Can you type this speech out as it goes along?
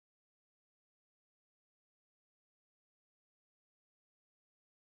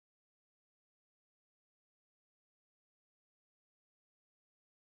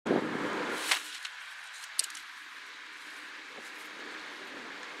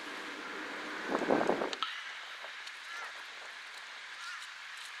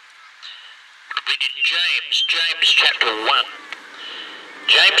in James chapter 1.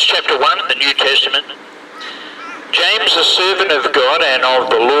 James chapter 1 in the New Testament. James, a servant of God and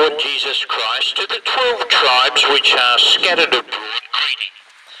of the Lord Jesus Christ, to the 12 tribes which are scattered abroad, greeting.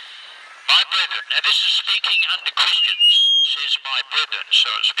 My brethren, now this is speaking unto Christians, says my brethren, so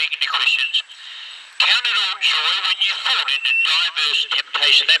it's speaking to Christians. Count it all joy when you fall into diverse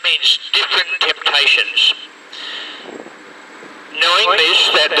temptation. That means different temptations. Knowing this,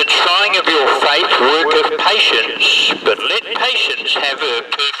 that the trying of your faith worketh patience, but let patience have her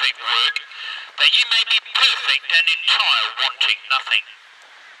perfect work, that ye may be perfect and entire, wanting nothing.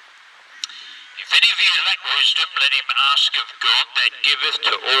 If any of you lack wisdom, let him ask of God, that giveth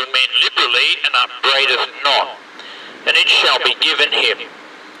to all men liberally, and upbraideth not, and it shall be given him.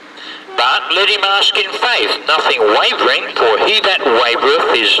 But let him ask in faith, nothing wavering, for he that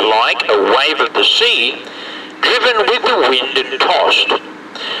wavereth is like a wave of the sea, driven with the wind and tossed.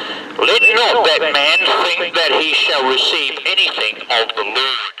 Let not that man think that he shall receive anything of the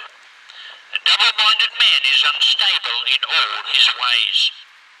Lord. A double-minded man is unstable in all his ways.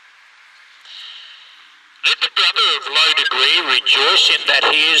 Let the brother of low degree rejoice in that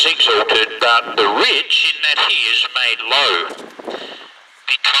he is exalted, but the rich in that he is made low.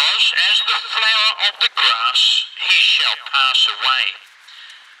 Because as the flower of the grass he shall pass away.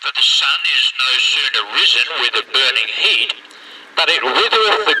 For the sun is no sooner risen with a burning heat, but it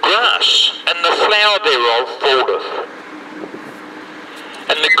withereth the grass, and the flower thereof falleth.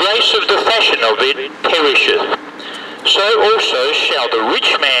 And the grace of the fashion of it perisheth. So also shall the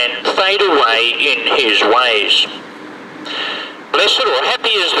rich man fade away in his ways. Blessed or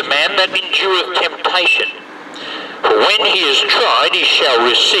happy is the man that endureth temptation. For when he is tried, he shall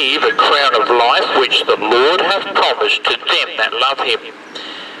receive a crown of life, which the Lord hath promised to them that love him.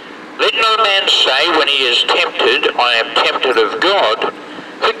 Let no man say when he is tempted, I am tempted of God.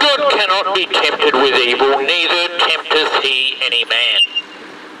 For God cannot be tempted with evil, neither tempteth he any man.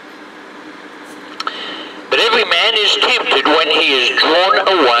 But every man is tempted when he is drawn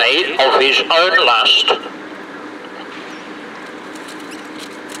away of his own lust,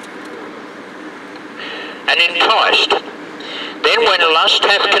 and enticed. Then when lust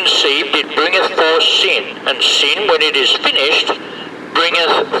hath conceived, it bringeth forth sin, and sin, when it is finished,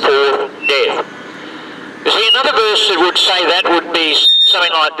 bringeth forth death. You see, another verse that would say that would be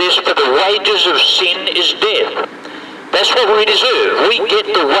something like this, for the wages of sin is death. That's what we deserve. We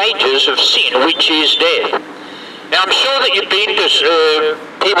get the wages of sin, which is death. Now, I'm sure that you've been to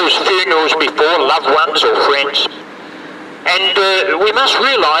people's funerals before, loved ones or friends, and we must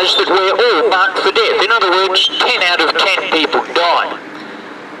realise that we're all marked for death. In other words, 10 out of 10 people die.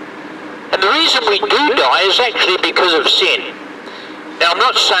 And the reason we do die is actually because of sin. Now, I'm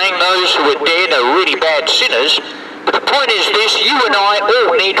not saying those who are dead are really bad sinners, but the point is this: you and I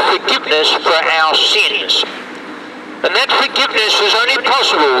all need forgiveness for our sins. And that forgiveness is only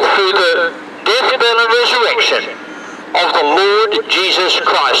possible through the death, burial and resurrection of the Lord Jesus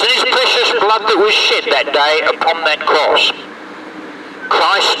Christ, and his precious blood that was shed that day upon that cross.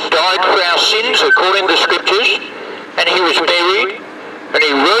 Christ died for our sins according to the Scriptures, and he was buried, and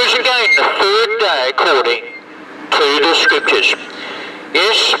he rose again the third day according to the Scriptures.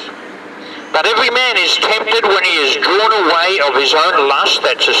 Yes, but every man is tempted when he is drawn away of his own lust,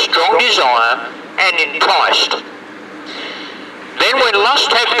 that's a strong desire, and enticed. Then when lust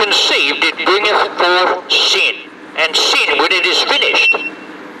hath conceived, it bringeth forth sin, and sin, when it is finished,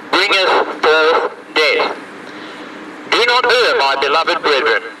 bringeth forth death. Do not err, my beloved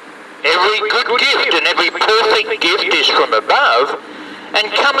brethren. Every good gift and every perfect gift is from above, and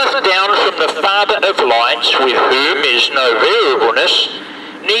cometh down from the Father of lights, with whom is no variableness,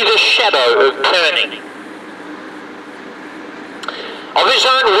 neither shadow of turning. Of his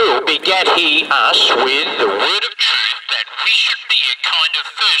own will begat he us with the word of truth, that we should be a kind of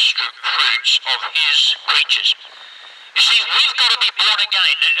first fruits of his creatures. You see, we've got to be born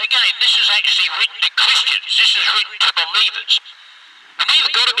again. Again, this is actually written to Christians. This is written to believers. And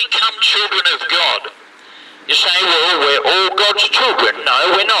we've got to become children of God. You say, well, we're all God's children. No,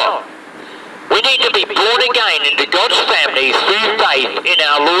 we're not. We need to be born again into God's family through faith in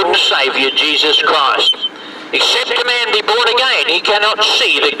our Lord and Saviour, Jesus Christ. Except a man be born again, he cannot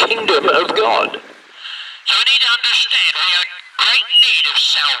see the kingdom of God. So we need to understand we are in great need of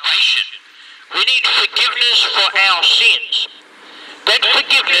salvation. We need forgiveness for our sins. That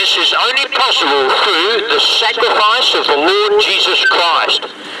forgiveness is only possible through the sacrifice of the Lord Jesus Christ.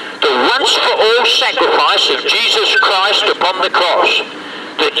 The once-for-all sacrifice of Jesus Christ upon the cross,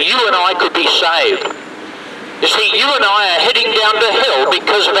 that you and I could be saved. You see, you and I are heading down to hell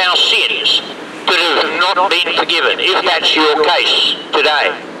because of our sins that have not been forgiven, if that's your case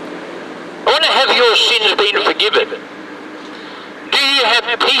today. I want to have your sins been forgiven. Do you have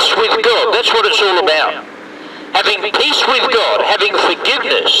peace with God? That's what it's all about. Having peace with God, having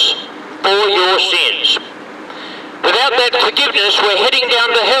forgiveness for your sins. Without that forgiveness, we're heading down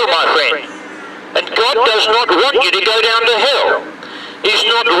to hell, my friend. And God does not want you to go down to hell. He's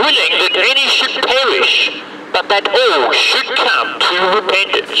not willing that any should perish, but that all should come to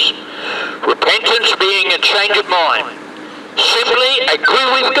repentance. Repentance being a change of mind. Simply agree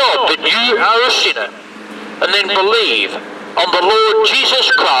with God that you are a sinner, and then believe on the Lord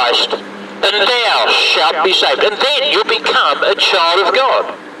Jesus Christ, and thou shalt be saved. And then you'll become a child of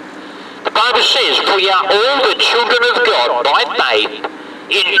God. The Bible says, for ye are all the children of God by faith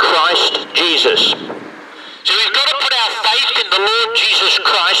in Christ Jesus. So we've got to put our faith in the Lord Jesus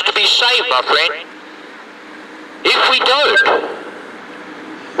Christ to be saved, my friend. If we don't,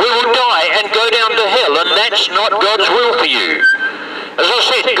 we will die and go down to hell, and that's not God's will for you. As I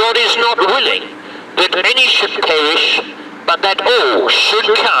said, God is not willing that any should perish, but that all should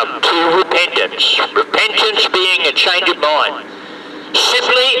come to repentance. Repentance being a change of mind.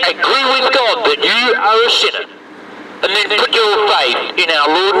 Simply agree with God that you are a sinner, and then put your faith in our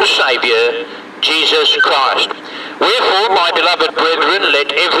Lord and Saviour, Jesus Christ. Wherefore, my beloved brethren,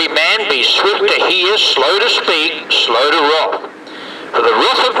 let every man be swift to hear, slow to speak, slow to wrath. For the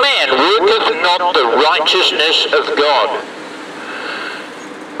wrath of man worketh not the righteousness of God.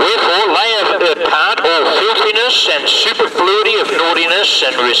 Wherefore, lay apart all filthiness and superfluity of naughtiness,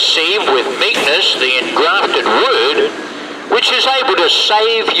 and receive with meekness the engrafted word, which is able to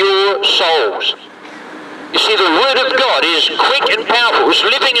save your souls. You see, the word of God is quick and powerful, is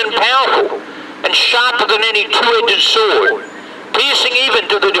living and powerful, and sharper than any two-edged sword, piercing even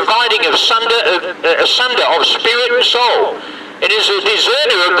to the dividing asunder of spirit and soul. It is a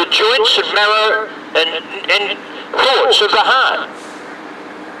discerner of the joints and marrow and thoughts of the heart.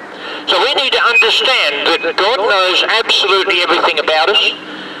 So we need to understand that God knows absolutely everything about us.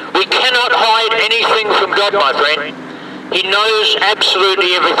 We cannot hide anything from God, my friend. He knows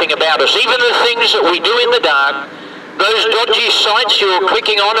absolutely everything about us. Even the things that we do in the dark, those dodgy sites you're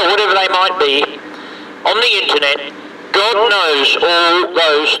clicking on or whatever they might be on the internet, God knows all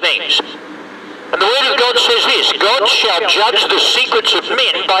those things. And the Word of God says this, God shall judge the secrets of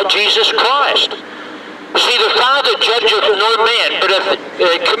men by Jesus Christ. See, the Father judgeth no man, but hath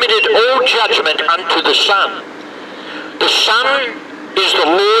committed all judgment unto the Son. The Son is the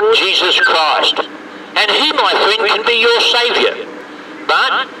Lord Jesus Christ. And He, my friend, can be your Saviour.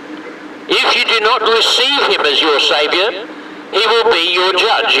 But if you do not receive Him as your Saviour, He will be your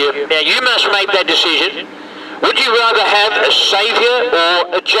judge. Now, you must make that decision. Would you rather have a Saviour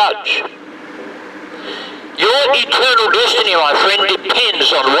or a judge? Your eternal destiny, my friend,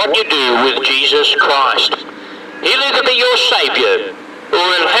 depends on what you do with Jesus Christ. He'll either be your Saviour or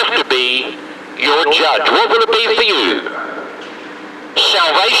He'll have to be your judge. What will it be for you?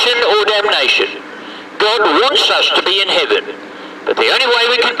 Salvation or damnation? God wants us to be in heaven, but the only way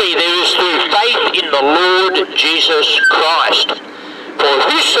we can be there is through faith in the Lord Jesus Christ. For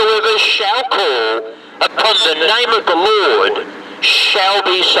whosoever shall call upon the name of the Lord shall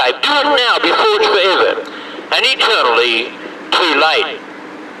be saved. Do it now before it's forever and eternally too late.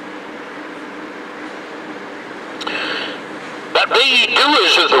 But be ye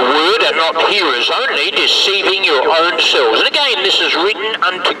doers of the word and not hearers only, deceiving your own selves. And again, this is written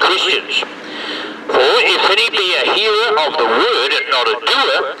unto Christians. For if any be a hearer of the word and not a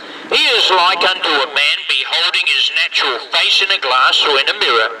doer, he is like unto a man beholding his natural face in a glass or in a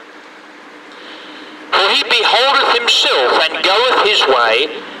mirror. For he beholdeth himself and goeth his way,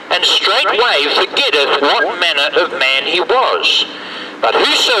 and straightway forgetteth what manner of man he was. But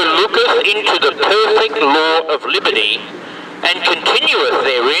whoso looketh into the perfect law of liberty, and continueth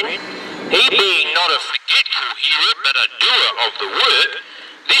therein, he being not a forgetful hearer, but a doer of the work,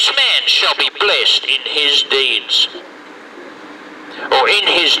 this man shall be blessed in his deeds, or in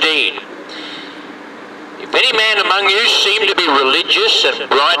his deed. If any man among you seem to be religious, and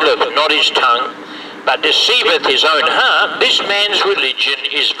bridleth not his tongue, but deceiveth his own heart, this man's religion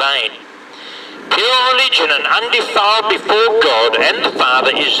is vain. Pure religion and undefiled before God and the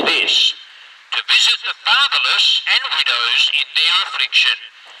Father is this, to visit the fatherless and widows in their affliction,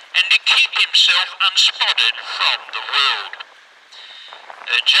 and to keep himself unspotted from the world.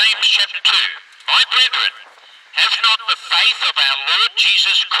 James chapter 2. My brethren, have not the faith of our Lord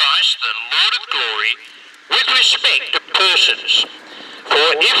Jesus Christ, the Lord of glory, with respect to persons. For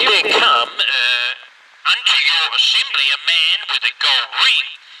if there come unto your assembly a man with a gold ring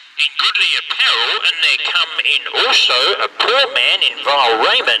in goodly apparel, and there come in also a poor man in vile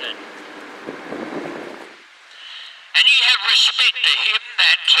raiment, and ye have have respect to him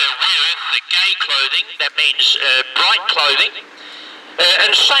that weareth the gay clothing, that means bright clothing,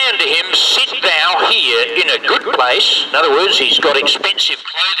 and say unto him, sit thou here in a good place. In other words, he's got expensive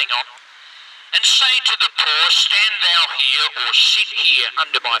clothing on. And say to the poor, stand thou here, or sit here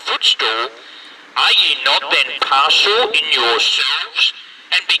under my footstool. Are ye not then partial in yourselves,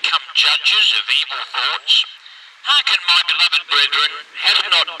 and become judges of evil thoughts? Hearken, my beloved brethren, hath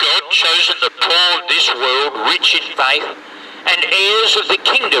not God chosen the poor of this world rich in faith, and heirs of the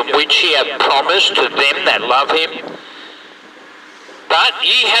kingdom which he hath promised to them that love him? But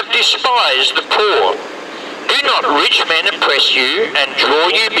ye have despised the poor. Do not rich men oppress you, and draw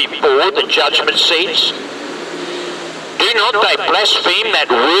you before the judgment seats? Do not they blaspheme that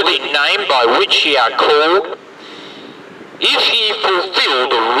worthy name by which ye are called? If ye fulfill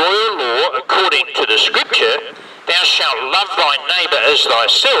the royal law according to the Scripture, thou shalt love thy neighbour as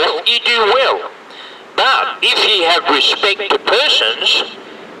thyself, ye do well. But if ye have respect to persons,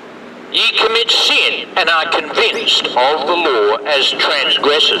 ye commit sin, and are convinced of the law as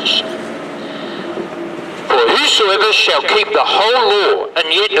transgressors. For whosoever shall keep the whole law, and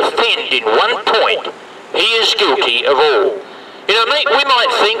yet offend in one point, he is guilty of all. You know, we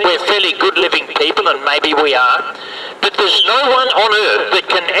might think we're fairly good living people, and maybe we are, but there's no one on earth that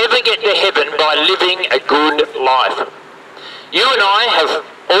can ever get to heaven by living a good life. You and I have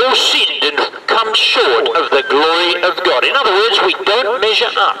all sinned and come short of the glory of God. In other words, we don't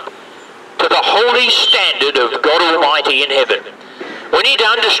measure up to the holy standard of God Almighty in heaven. We need to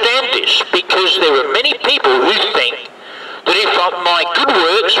understand this, because there are many people who think that if my good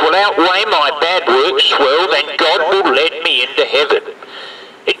works will outweigh my bad works, well, then God will let me into heaven.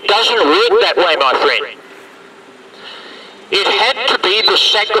 It doesn't work that way, my friend. It had to be the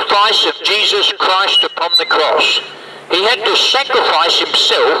sacrifice of Jesus Christ upon the cross. He had to sacrifice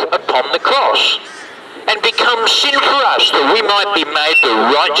himself upon the cross and become sin for us, that we might be made the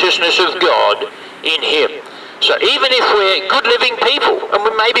righteousness of God in him. So even if we're good living people, and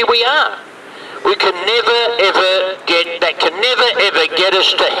maybe we are, we can never ever get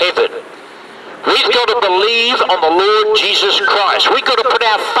us to heaven. We've got to believe on the Lord Jesus Christ. We've got to put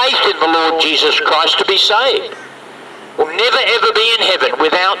our faith in the Lord Jesus Christ to be saved. We'll never ever be in heaven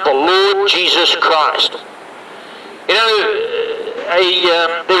without the Lord Jesus Christ. You know,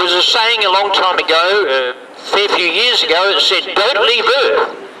 there was a saying a long time ago, a fair few years ago, that said, don't leave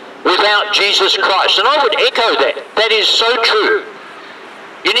earth without Jesus Christ. And I would echo that. That is so true.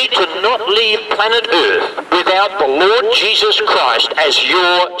 You need to not leave planet Earth without the Lord Jesus Christ as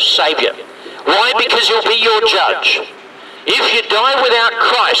your Saviour. Why? Because he'll be your judge. If you die without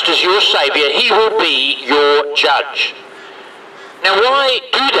Christ as your Saviour, he will be your judge. Now why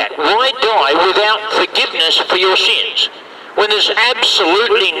do that? Why die without forgiveness for your sins when there's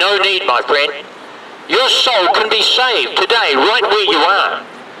absolutely no need, my friend? Your soul can be saved today, right where you are,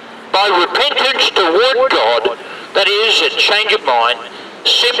 by repentance toward God, that is, a change of mind.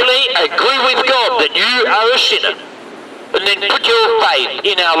 Simply agree with God that you are a sinner, and then put your faith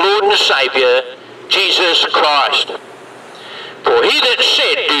in our Lord and Saviour, Jesus Christ. For he that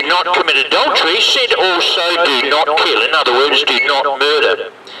said, do not commit adultery, said also, do not kill. In other words, do not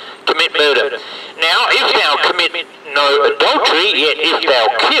commit murder. Now, if thou commit no adultery, yet if thou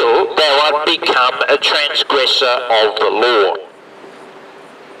kill, thou art become a transgressor of the law.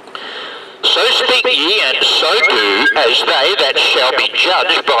 So speak ye, and so do, as they that shall be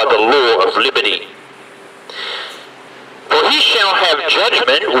judged by the law of liberty. For he shall have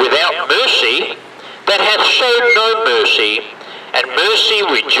judgment without mercy, that hath showed no mercy, and mercy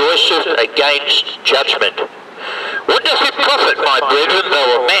rejoiceth against judgment. What doth it profit, my brethren,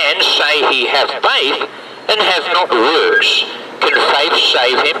 though a man say he hath faith, and hath not works? Can faith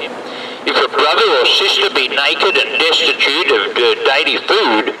save him? If a brother or sister be naked and destitute of daily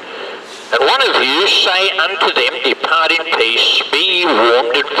food, and one of you say unto them, depart in peace, be ye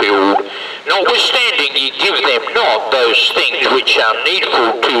warmed and filled, notwithstanding ye give them not those things which are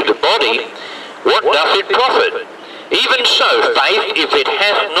needful to the body, what doth it profit? Even so, faith, if it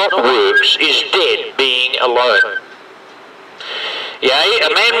hath not works, is dead, being alone. Yea,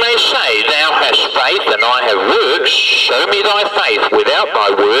 a man may say, thou hast faith, and I have works. Show me thy faith without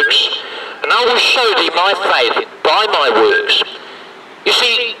thy works, and I will show thee my faith by my works. You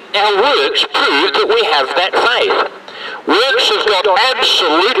see, our works prove that we have that faith. Works have got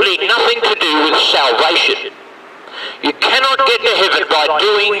absolutely nothing to do with salvation. You cannot get to heaven by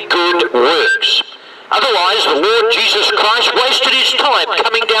doing good works. Otherwise, the Lord Jesus Christ wasted his time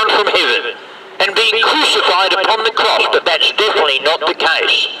coming down from heaven and being crucified upon the cross, but that's definitely not the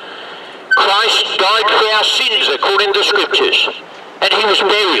case. Christ died for our sins according to the Scriptures, and he was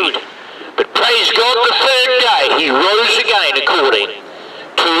buried. But praise praise God, the third day he rose again according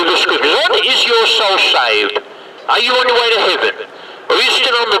to the scriptures. What, is your soul saved? Are you on your way to heaven? Or are you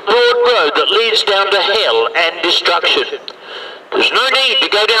still on the broad road that leads down to hell and destruction? There's no need to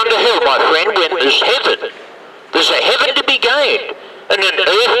go down to hell, my friend, when there's heaven. There's a heaven to be gained and an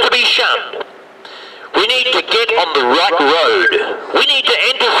earth to be shunned. We need to get on the right road. We need to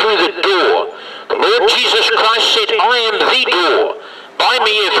enter through the door. The Lord Jesus Christ said, I am the door. By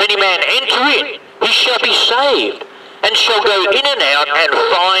me, if any man enter in, he shall be saved, and shall go in and out and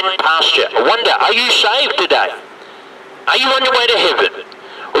find pasture. I wonder, are you saved today? Are you on your way to heaven?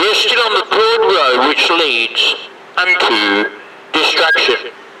 Or are you still on the broad road which leads unto destruction?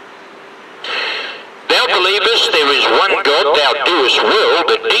 Thou believest there is one God, thou doest well,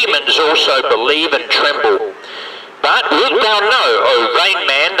 the demons also believe and tremble. But wilt thou know, O vain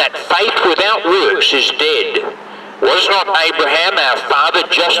man, that faith without works is dead? Was not Abraham our father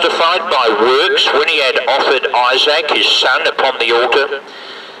justified by works when he had offered Isaac his son upon the altar?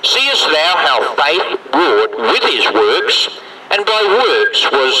 Seest thou how faith wrought with his works, and by works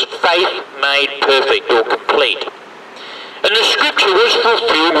was faith made perfect or complete? And the scripture was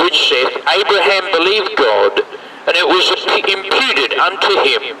fulfilled which saith, Abraham believed God, and it was imputed unto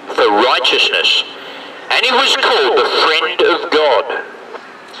him for righteousness, and he was called the friend of God.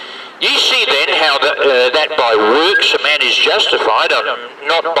 Ye see then how that by works a man is justified,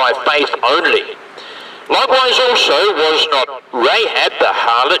 not by faith only. Likewise also was not Rahab the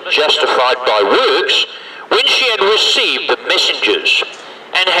harlot justified by works, when she had received the messengers,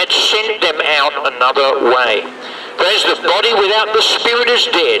 and had sent them out another way. For as the body without the spirit is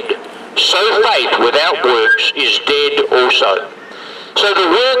dead, so faith without works is dead also. So the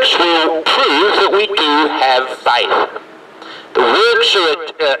works will prove that we do have faith. The works are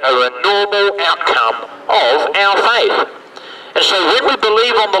a normal outcome of our faith. And so when we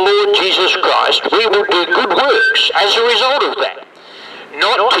believe on the Lord Jesus Christ, we will do good works as a result of that.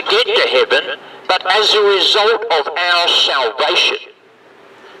 Not to get to heaven, but as a result of our salvation.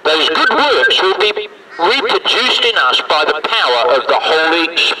 Those good works will be reproduced in us by the power of the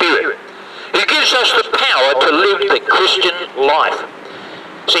Holy Spirit, who gives us the power to live the Christian life.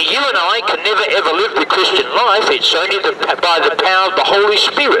 See, you and I can never ever live the Christian life. It's only by the power of the Holy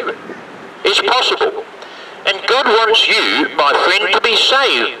Spirit. It's possible. And God wants you, my friend, to be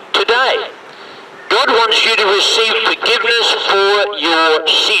saved today. God wants you to receive forgiveness for your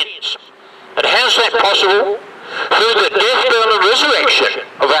sins. And how's that possible? Through the death, burial, and resurrection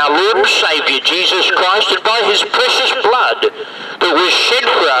of our Lord and Saviour, Jesus Christ, and by his precious blood that was shed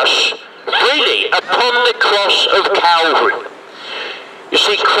for us freely upon the cross of Calvary. You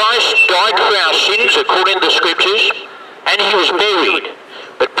see, Christ died for our sins according to the scriptures, and he was buried.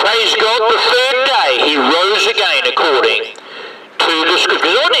 But praise God, the third day he rose again according to the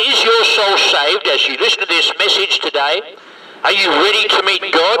scriptures. Is your soul saved as you listen to this message today? Are you ready to meet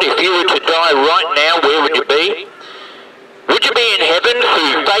God? If you were to die right now, where would you be? Would you be in heaven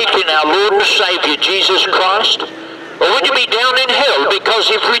through faith in our Lord and Saviour Jesus Christ? Or would you be down in hell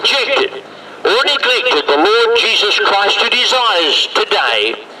because you've rejected or neglected the Lord Jesus Christ, who desires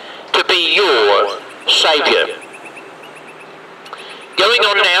today to be your Saviour? Going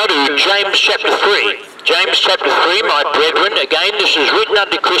on now to James chapter 3. James chapter 3, my brethren, again this is written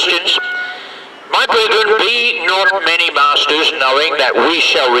unto Christians. My brethren, be not many masters, knowing that we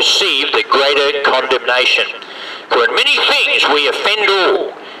shall receive the greater condemnation. For in many things we offend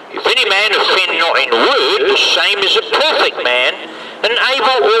all. If any man offend not in word, the same is a perfect man, and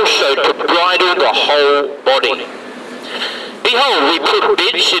able also to bridle the whole body. Behold, we put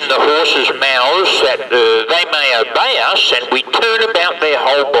bits in the horses' mouths that they may obey us, and we turn about their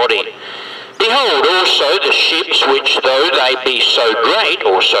whole body. Behold also the ships, which though they be so great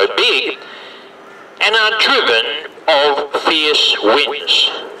or so big, and are driven of fierce winds,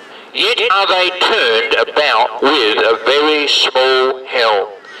 yet are they turned about with a very small helm,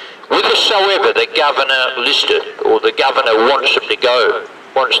 whithersoever the governor listeth, or the governor wants them to go,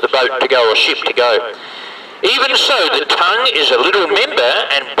 wants the boat to go or ship to go. Even so the tongue is a little member,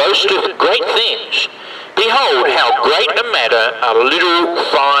 and boasteth great things. Behold, how great a matter a little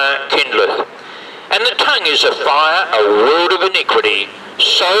fire kindleth. And the tongue is a fire, a world of iniquity.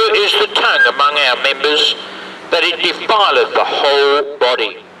 So is the tongue among our members, that it defileth the whole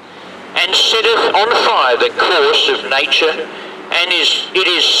body, and setteth on fire the course of nature, and it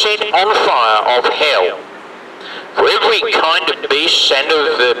is set on fire of hell. For every kind of beasts, and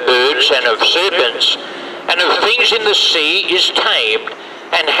of birds, and of serpents, and of things in the sea is tamed,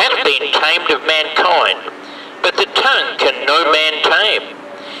 and hath been tamed of mankind. But the tongue can no man tame.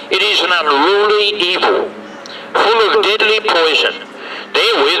 It is an unruly evil, full of deadly poison.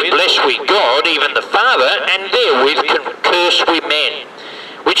 Therewith bless we God, even the Father, and therewith curse we men,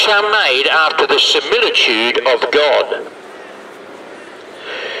 which are made after the similitude of God.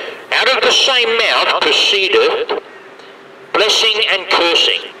 Out of the same mouth proceedeth blessing and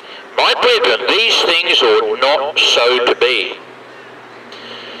cursing. My brethren, these things ought not so to be.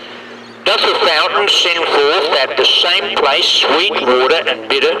 Doth a fountain send forth at the same place sweet water and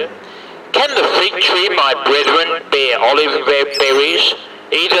bitter? Can the fig tree, my brethren, bear olive berries,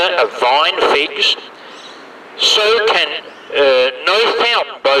 either of vine figs? So can no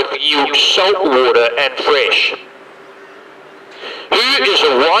fountain both yield salt water and fresh. Who is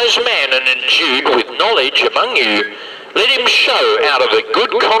a wise man and endued with knowledge among you? Let him show out of a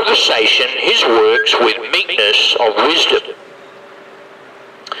good conversation his works with meekness of wisdom.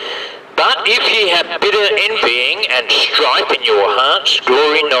 But if ye have bitter envying and strife in your hearts,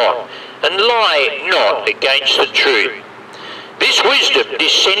 glory not, and lie not against the truth. This wisdom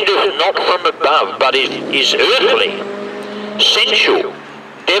descendeth not from above, but is earthly, sensual,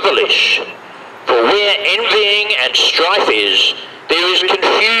 devilish. For where envying and strife is, there is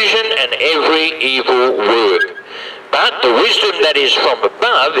confusion and every evil work. But the wisdom that is from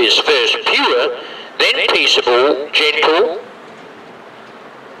above is first pure, then peaceable, gentle,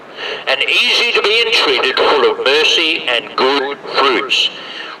 and easy to be entreated, full of mercy and good fruits,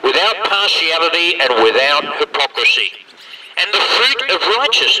 without partiality and without hypocrisy. And the fruit of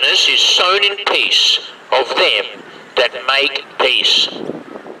righteousness is sown in peace of them that make peace.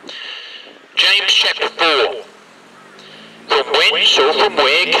 James chapter 4. From whence or from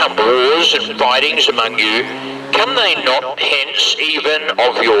where come wars and fightings among you? Come they not hence even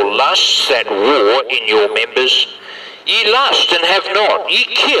of your lusts that war in your members? Ye lust and have not, ye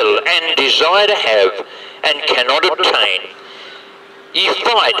kill and desire to have, and cannot obtain. Ye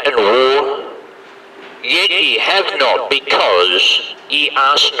fight and war, yet ye have not, because ye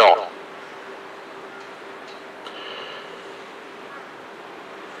ask not.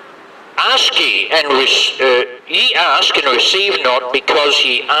 Ye ask and receive not, because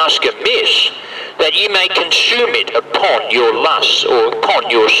ye ask amiss, that ye may consume it upon your lusts, or upon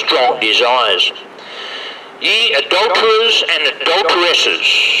your strong desires. Ye adulterers and adulteresses,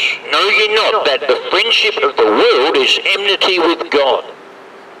 know ye not that the friendship of the world is enmity with God?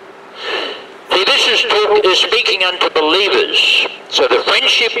 See, this is speaking unto believers. So the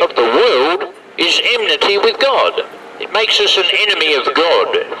friendship of the world is enmity with God. It makes us an enemy of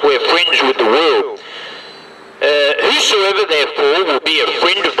God. We're friends with the world. Whosoever therefore will be a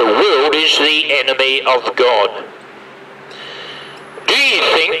friend of the world is the enemy of God. Do ye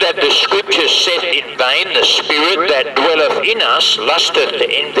think that the Scripture saith in vain, the Spirit that dwelleth in us lusteth to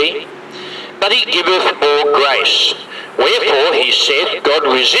envy? But he giveth more grace. Wherefore he saith, God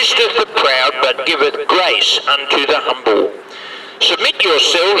resisteth the proud, but giveth grace unto the humble. Submit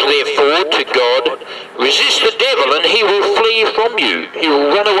yourselves therefore to God. Resist the devil, and he will flee from you. He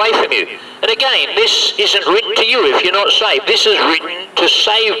will run away from you. And again, this isn't written to you if you're not saved. This is written to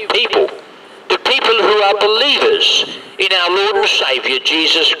save people. To people who are believers in our Lord and Saviour,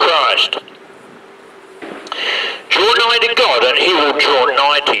 Jesus Christ. Draw nigh to God, and he will draw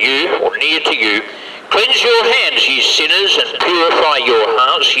nigh to you, or near to you. Cleanse your hands, ye sinners, and purify your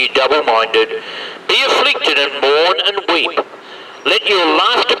hearts, ye double-minded. Be afflicted, and mourn, and weep. Let your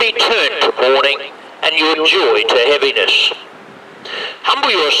laughter be turned to mourning, and your joy to heaviness.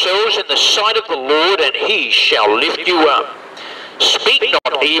 Humble yourselves in the sight of the Lord, and he shall lift you up. Speak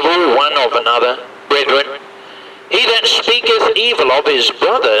not evil one of another, brethren. He that speaketh evil of his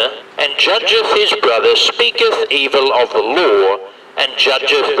brother, and judgeth his brother, speaketh evil of the law, and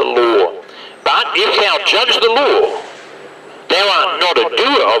judgeth the law. But if thou judge the law, thou art not a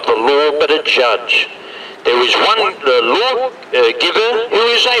doer of the law, but a judge. There is one lawgiver who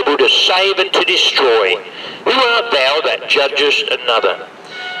is able to save and to destroy. Who art thou that judgest another?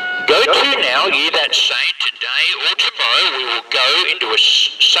 Go to now, ye that say, today or tomorrow we will go into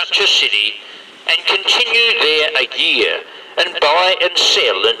such a city, and continue there a year, and buy and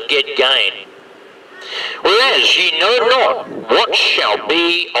sell, and get gain. Whereas ye know not what shall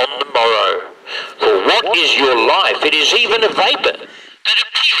be on the morrow. For what is your life? It is even a vapour, that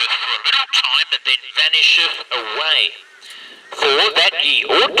appeareth for a little time, and then vanisheth away. For that ye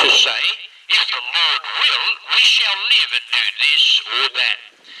ought to say, if the Lord will, we shall live and do this or that.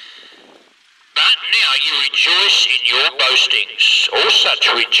 But now ye rejoice in your boastings. All such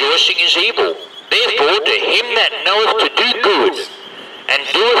rejoicing is evil. Therefore to him that knoweth to do good, and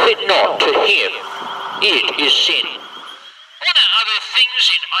doeth it not, to him it is sin. What are other things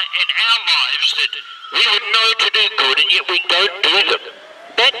in our lives that we would know to do good, and yet we don't do them?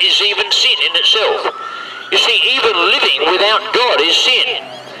 That is even sin in itself. You see, even living without God is sin.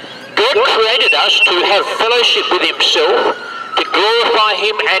 God created us to have fellowship with himself, to glorify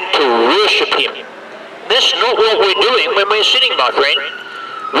him and to worship him. That's not what we're doing when we're sinning, my friend.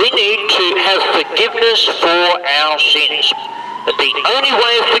 We need to have forgiveness for our sins. But the only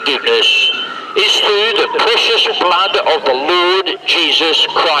way of forgiveness is through the precious blood of the Lord Jesus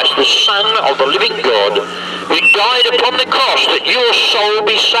Christ, the Son of the living God, who died upon the cross that your soul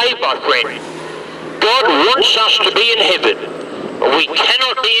be saved, my friend. God wants us to be in heaven, but we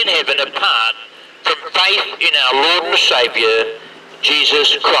cannot be in heaven apart from faith in our Lord and Saviour,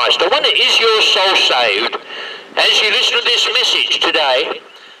 Jesus Christ. I wonder, is your soul saved? As you listen to this message today,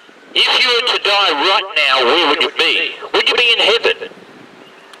 if you were to die right now, where would you be? Would you be in heaven?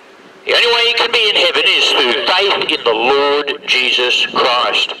 The only way you can be in heaven is through faith in the Lord Jesus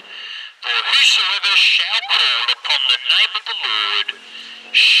Christ. For whosoever shall call upon the name of the Lord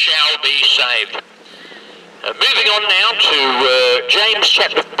shall be saved. Moving on now to James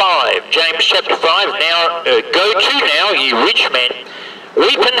chapter 5. James chapter 5. Now, go to now, ye rich men,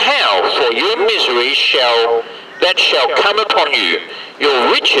 weep and howl, for your misery shall come upon you.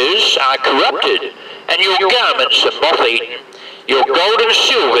 Your riches are corrupted, and your garments are moth-eaten. Your gold and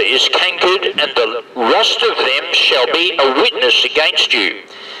silver is cankered, and the rust of them shall be a witness against you,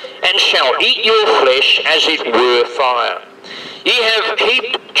 and shall eat your flesh as it were fire. Ye have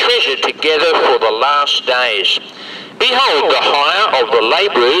heaped treasure together for the last days. Behold, the hire of the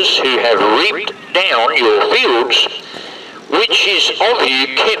labourers who have reaped down your fields, which is of you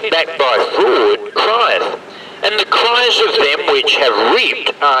kept back by fraud, crieth. And the cries of them which have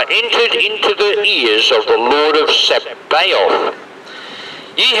reaped are entered into the ears of the Lord of Sabaoth.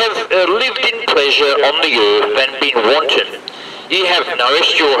 Ye have lived in pleasure on the earth and been wanton. Ye have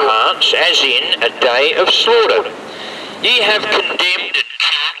nourished your hearts as in a day of slaughter. Ye have condemned and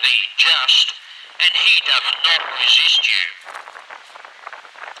killed the just, and he doth not resist you.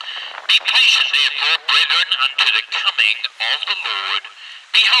 Be patient therefore, brethren, unto the coming of the Lord.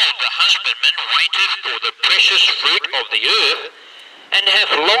 Behold, the husbandman waiteth for the precious fruit of the earth, and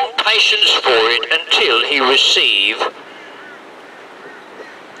hath long patience for it until he receive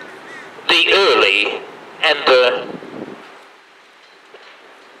the early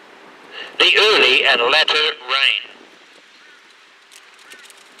and latter rain.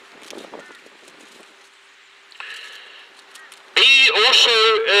 Be also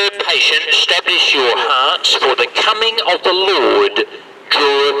patient, establish your hearts, for the coming of the Lord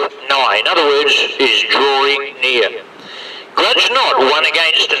draweth nigh. In other words, is drawing near. Grudge not one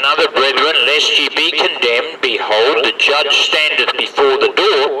against another, brethren, lest ye be condemned. Behold, the judge standeth before the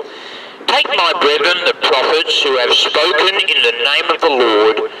door. Take, my brethren, the prophets who have spoken in the name of the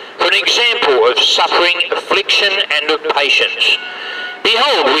Lord, for an example of suffering, affliction, and of patience.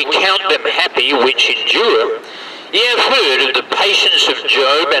 Behold, we count them happy which endure. Ye have heard of the patience of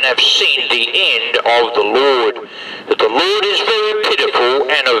Job, and have seen the end of the Lord, that the Lord is very pitiful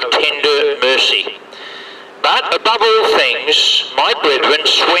and of tender mercy. But above all things, my brethren,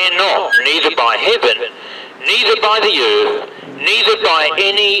 swear not, neither by heaven, neither by the earth, neither by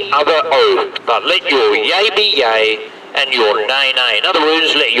any other oath, but let your yea be yea, and your nay, nay. In other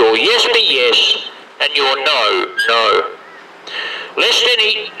words, let your yes be yes, and your no, no. Lest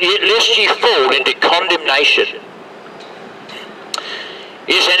ye fall into condemnation.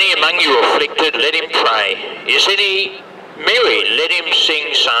 Is any among you afflicted? Let him pray. Is any merry? Let him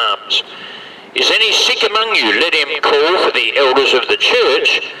sing psalms. Is any sick among you? Let him call for the elders of the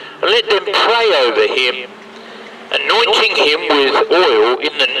church, and let them pray over him, anointing him with oil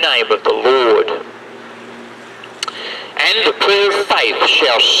in the name of the Lord. And the prayer of faith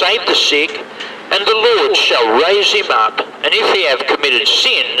shall save the sick, and the Lord shall raise him up, and if he have committed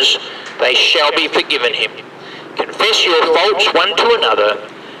sins, they shall be forgiven him. Confess your faults one to another,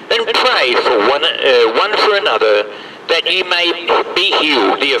 and pray for one for another, that ye may be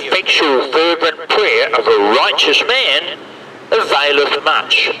healed. The effectual fervent prayer of a righteous man availeth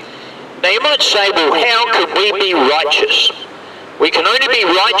much. Now you might say, well, how can we be righteous? We can only be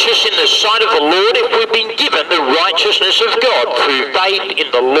righteous in the sight of the Lord if we've been given the righteousness of God through faith in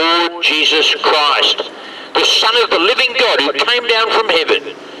the Lord Jesus Christ, the Son of the living God, who came down from heaven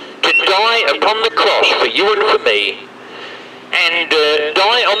to die upon the cross for you and for me, and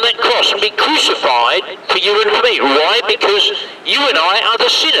die on that cross and be crucified for you and for me. Why? Because you and I are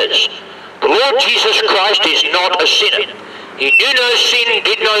the sinners. The Lord Jesus Christ is not a sinner. He knew no sin,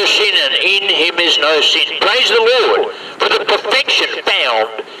 did no sin, and in him is no sin. Praise the Lord for the perfection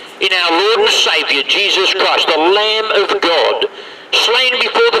found in our Lord and Saviour Jesus Christ, the Lamb of God, slain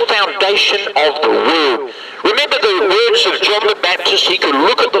before the foundation of the world. Remember the words of John the Baptist. He could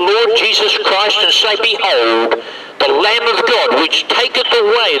look at the Lord Jesus Christ and say, behold, the Lamb of God, which taketh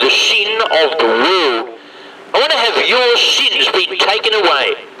away the sin of the world. I want to have your sins been taken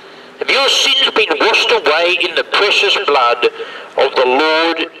away. Have your sins been washed away in the precious blood of the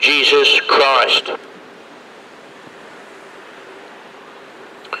Lord Jesus Christ?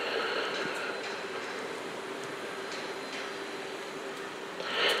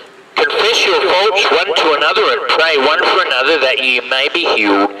 Confess your faults one to another and pray one for another that ye may be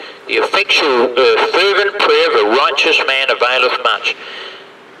healed. The effectual fervent prayer of a righteous man availeth much.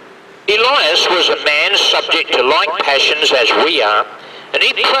 Elias was a man subject to like passions as we are, and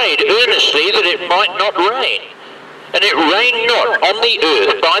he prayed earnestly that it might not rain. And it rained not on the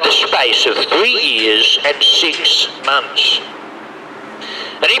earth by the space of 3 years and 6 months.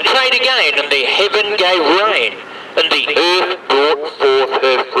 And he prayed again, and the heaven gave rain, and the earth brought forth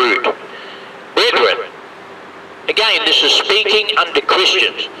her fruit. Brethren, again this is speaking unto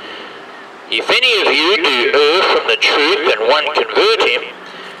Christians. If any of you do err from the truth and one convert him,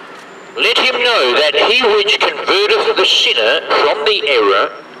 let him know that he which converteth the sinner from the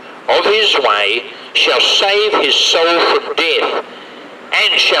error of his way shall save his soul from death,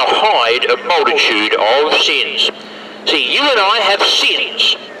 and shall hide a multitude of sins. See, you and I have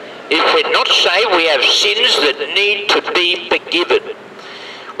sins. If we're not saved, we have sins that need to be forgiven.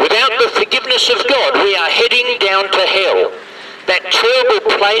 Without the forgiveness of God, we are heading down to hell. That terrible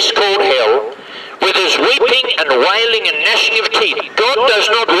place called hell, where there's weeping and wailing and gnashing of teeth. God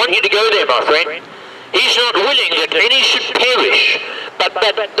does not want you to go there, my friend. He's not willing that any should perish, but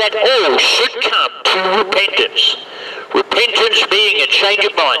that all should come to repentance. Repentance being a change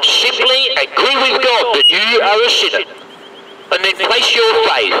of mind. Simply agree with God that you are a sinner, and then place your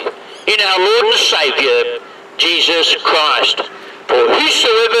faith in our Lord and Saviour, Jesus Christ. For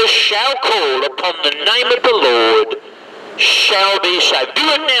whosoever shall call upon the name of the Lord shall be saved. Do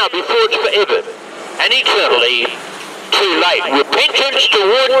it now before it's forever and eternally too late. Repentance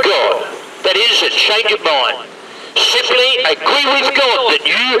toward God, that is a change of mind. Simply agree with God that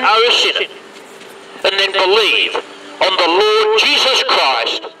you are a sinner, and then believe on the Lord Jesus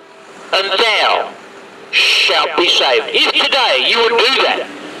Christ, and thou shalt be saved. If today you would do that,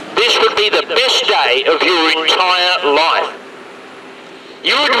 this would be the best day of your entire life.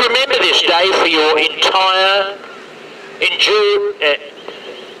 You would remember this day for your entire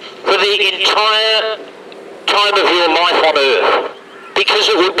for the entire time of your life on earth, because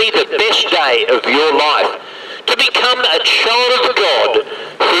it would be the best day of your life to become a child of God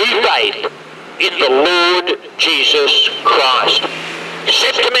through faith in the Lord Jesus Christ.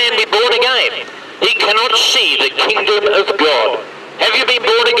 Except a man be born again, he cannot see the kingdom of God. Have you been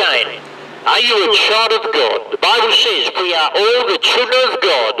born again? Are you a child of God? The Bible says we are all the children of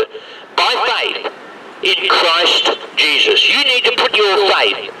God by faith in Christ Jesus. You need to put your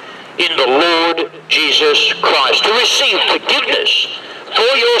faith in the Lord Jesus Christ to receive forgiveness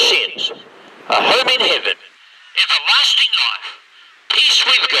for your sins, a home in heaven, everlasting life, peace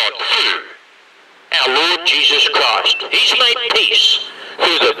with God through our Lord Jesus Christ. He's made peace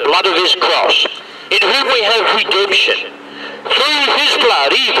through the blood of his cross, in whom we have redemption, through his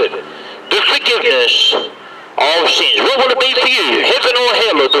blood even the forgiveness of sins. What will it be for you, heaven or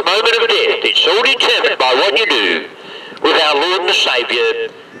hell at the moment of death? It's all determined by what you do with our Lord and Saviour,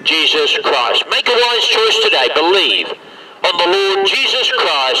 Jesus Christ. Make a wise choice today. Believe on the Lord Jesus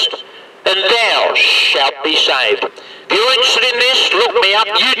Christ, and thou shalt be saved. If you're interested in this, look me up,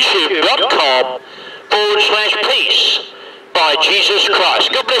 youtube.com/peace by Jesus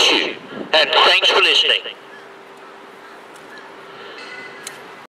Christ. God bless you, and thanks for listening.